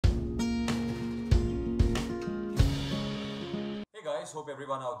guys, hope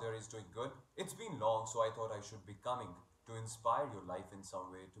everyone out there is doing good. It's been long, so I thought I should be coming to inspire your life in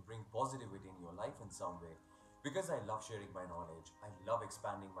some way, to bring positivity in your life in some way. Because I love sharing my knowledge, I love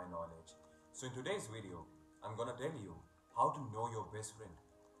expanding my knowledge. So in today's video, I'm gonna tell you how to know your best friend,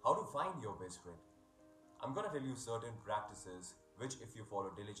 how to find your best friend. I'm gonna tell you certain practices which, if you follow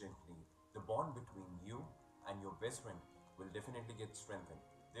diligently, the bond between you and your best friend will definitely get strengthened.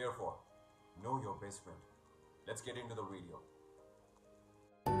 Therefore, know your best friend. Let's get into the video.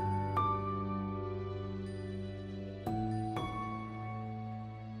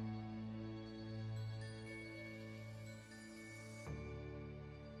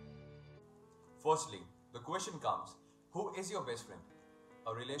 Firstly, the question comes, who is your best friend?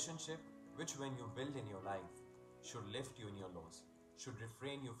 A relationship which, when you build in your life, should lift you in your lows, should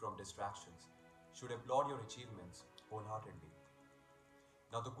refrain you from distractions, should applaud your achievements wholeheartedly.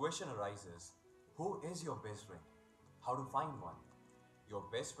 Now the question arises, who is your best friend? How to find one? Your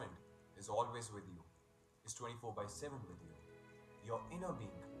best friend is always with you, is 24/7 with you. Your inner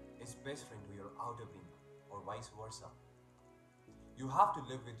being is best friend to your outer being, or vice versa. You have to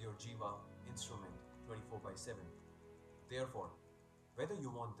live with your Jiva instrument 24/7. Therefore, whether you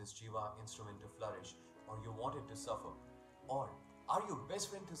want this Jiva instrument to flourish or you want it to suffer, or are you best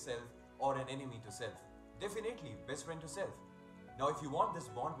friend to self or an enemy to self? Definitely best friend to self. Now, if you want this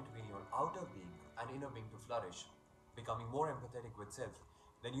bond between your outer being and inner being to flourish, becoming more empathetic with self,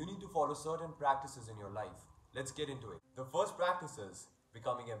 then you need to follow certain practices in your life. Let's get into it. The first practice is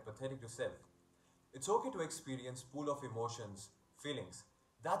becoming empathetic to self. It's okay to experience pool of emotions, feelings.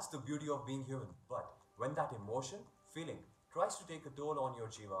 That's the beauty of being human. But when that emotion, feeling, tries to take a toll on your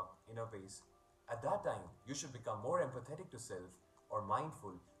jiva, inner base, at that time, you should become more empathetic to self or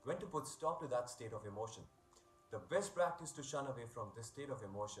mindful when to put stop to that state of emotion. The best practice to shun away from this state of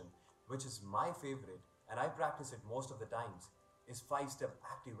emotion, which is my favorite and I practice it most of the times, is 5-step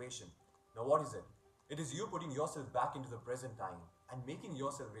activation. Now what is it? It is you putting yourself back into the present time and making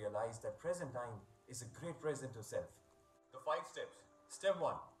yourself realize that present time is a great present to self. The 5 steps. Step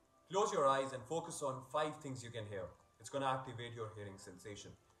 1. Close your eyes and focus on 5 things you can hear. It's going to activate your hearing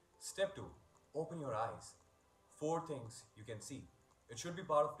sensation. Step 2. Open your eyes. 4 things you can see. It should be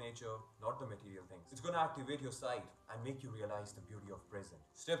part of nature, not the material things. It's going to activate your sight and make you realize the beauty of present.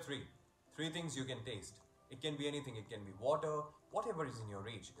 Step 3. 3 things you can taste. It can be anything. It can be water, whatever is in your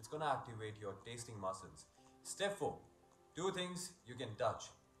reach. It's going to activate your tasting muscles. Step 4. 2 things you can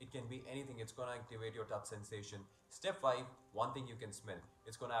touch. It can be anything. It's going to activate your touch sensation. Step 5. 1 thing you can smell.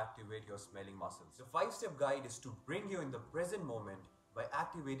 It's going to activate your smelling muscles. The 5-step guide is to bring you in the present moment by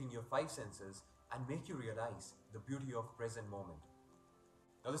activating your 5 senses and make you realize the beauty of present moment.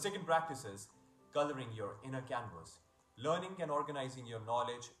 Now the second practice is coloring your inner canvas. Learning and organizing your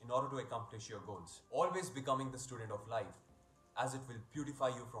knowledge in order to accomplish your goals. Always becoming the student of life, as it will beautify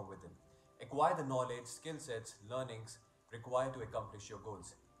you from within. Acquire the knowledge, skill sets, learnings required to accomplish your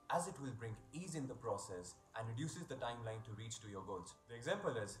goals, as it will bring ease in the process and reduces the timeline to reach to your goals. The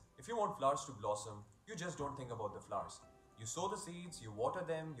example is, if you want flowers to blossom, you just don't think about the flowers. You sow the seeds, you water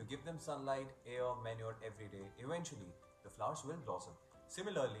them, you give them sunlight, air, manure every day. Eventually, the flowers will blossom.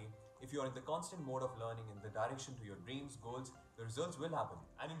 Similarly, if you are in the constant mode of learning in the direction to your dreams, goals, the results will happen.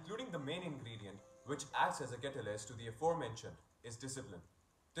 And including the main ingredient, which acts as a catalyst to the aforementioned, is discipline.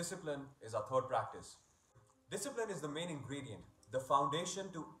 Discipline is our third practice. Discipline is the main ingredient, the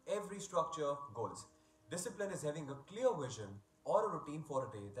foundation to every structure goals. Discipline is having a clear vision or a routine for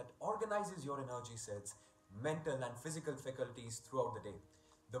a day that organizes your energy sets, mental and physical faculties throughout the day.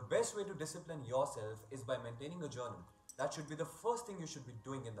 The best way to discipline yourself is by maintaining a journal. That should be the first thing you should be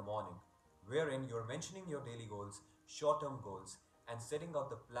doing in the morning, wherein you're mentioning your daily goals, short-term goals, and setting out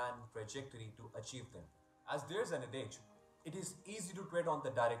the plan, trajectory to achieve them. As there's an adage, it is easy to tread on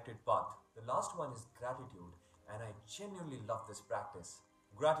the directed path. The last one is gratitude, and I genuinely love this practice.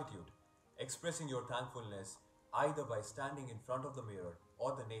 Gratitude, expressing your thankfulness either by standing in front of the mirror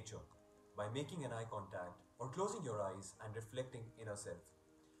or the nature, by making an eye contact or closing your eyes and reflecting inner self.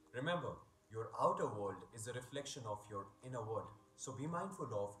 Remember, your outer world is a reflection of your inner world. So be mindful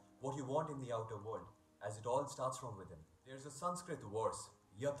of what you want in the outer world, as it all starts from within. There's a Sanskrit verse,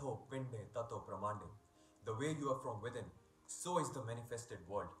 Yatho Pinde Tato Pramande. The way you are from within, so is the manifested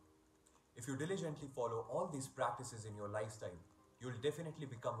world. If you diligently follow all these practices in your lifestyle, you'll definitely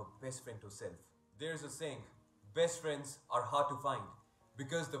become a best friend to self. There's a saying, best friends are hard to find,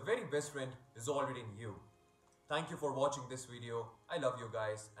 because the very best friend is already in you. Thank you for watching this video. I love you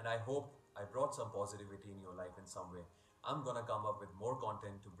guys, and I hope I brought some positivity in your life in some way. I'm gonna come up with more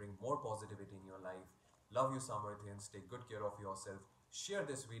content to bring more positivity in your life. Love you, Samarthians. Take good care of yourself. Share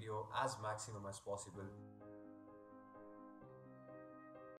this video as maximum as possible.